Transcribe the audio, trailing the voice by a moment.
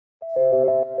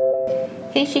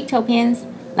Hey Chictopians!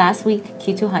 Last week,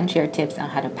 Q2Han shared tips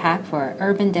on how to pack for an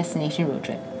urban destination road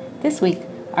trip. This week,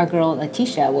 our girl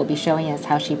Letitia will be showing us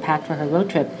how she packed for her road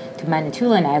trip to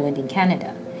Manitoulin Island in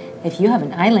Canada. If you have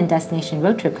an island destination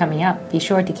road trip coming up, be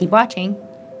sure to keep watching.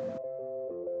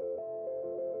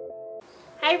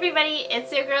 Hi everybody,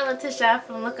 it's your girl Letitia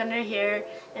from LookUnderHere,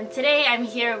 and today I'm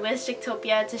here with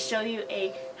Chictopia to show you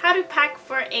a how to pack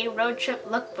for a road trip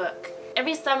lookbook.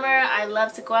 Every summer I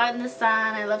love to go out in the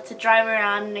sun, I love to drive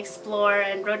around and explore,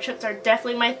 and road trips are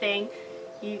definitely my thing.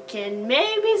 You can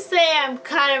maybe say I'm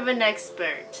kind of an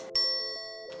expert.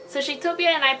 So Chictopia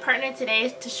and I partnered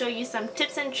today to show you some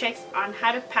tips and tricks on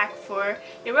how to pack for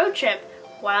a road trip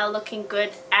while looking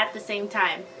good at the same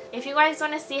time. If you guys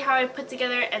want to see how I put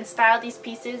together and style these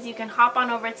pieces, you can hop on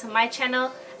over to my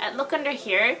channel at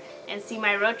LookUnderHere and see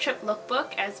my road trip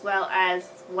lookbook as well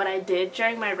as what I did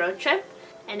during my road trip.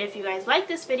 And if you guys like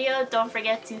this video, don't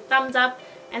forget to thumbs up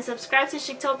and subscribe to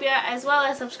Chictopia as well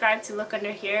as subscribe to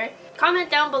LookUnderHere. Comment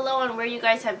down below on where you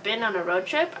guys have been on a road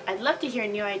trip. I'd love to hear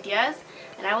new ideas,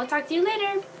 and I will talk to you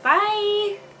later.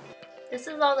 Bye! This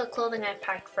is all the clothing I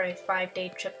packed for a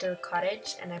 5-day trip to the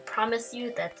cottage, and I promise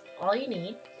you that's all you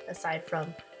need, aside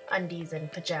from undies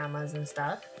and pajamas and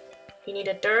stuff. You need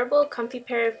a durable, comfy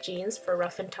pair of jeans for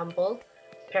rough and tumble,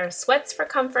 a pair of sweats for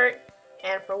comfort,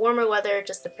 and for warmer weather,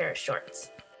 just a pair of shorts.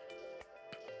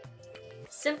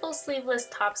 Simple sleeveless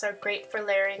tops are great for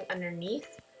layering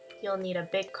underneath. You'll need a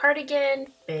big cardigan,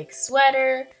 big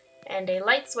sweater, and a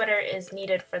light sweater is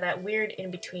needed for that weird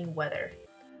in-between weather.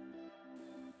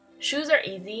 Shoes are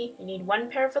easy. You need one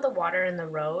pair for the water and the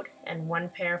road, and one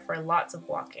pair for lots of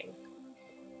walking.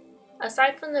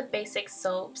 Aside from the basic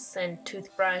soaps and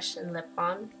toothbrush and lip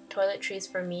balm,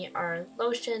 toiletries for me are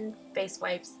lotion, face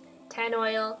wipes, tan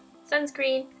oil,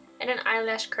 sunscreen, and an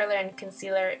eyelash curler and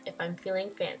concealer if I'm feeling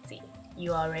fancy.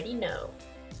 You already know.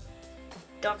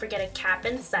 Don't forget a cap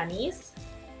and sunnies.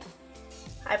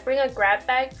 I bring a grab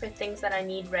bag for things that I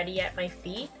need ready at my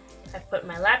feet. I put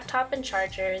my laptop and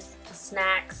chargers,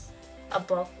 snacks, a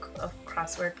book of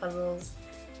crossword puzzles,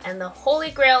 and the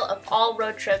holy grail of all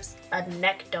road trips, a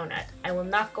neck donut. I will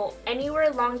not go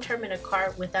anywhere long term in a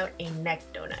car without a neck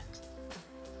donut.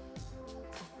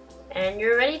 And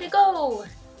you're ready to go!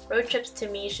 Road trips to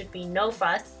me should be no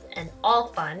fuss and all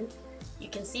fun. You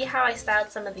can see how I styled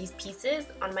some of these pieces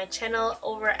on my channel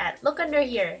over at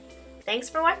LookUnderHere. Thanks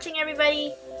for watching,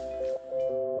 everybody!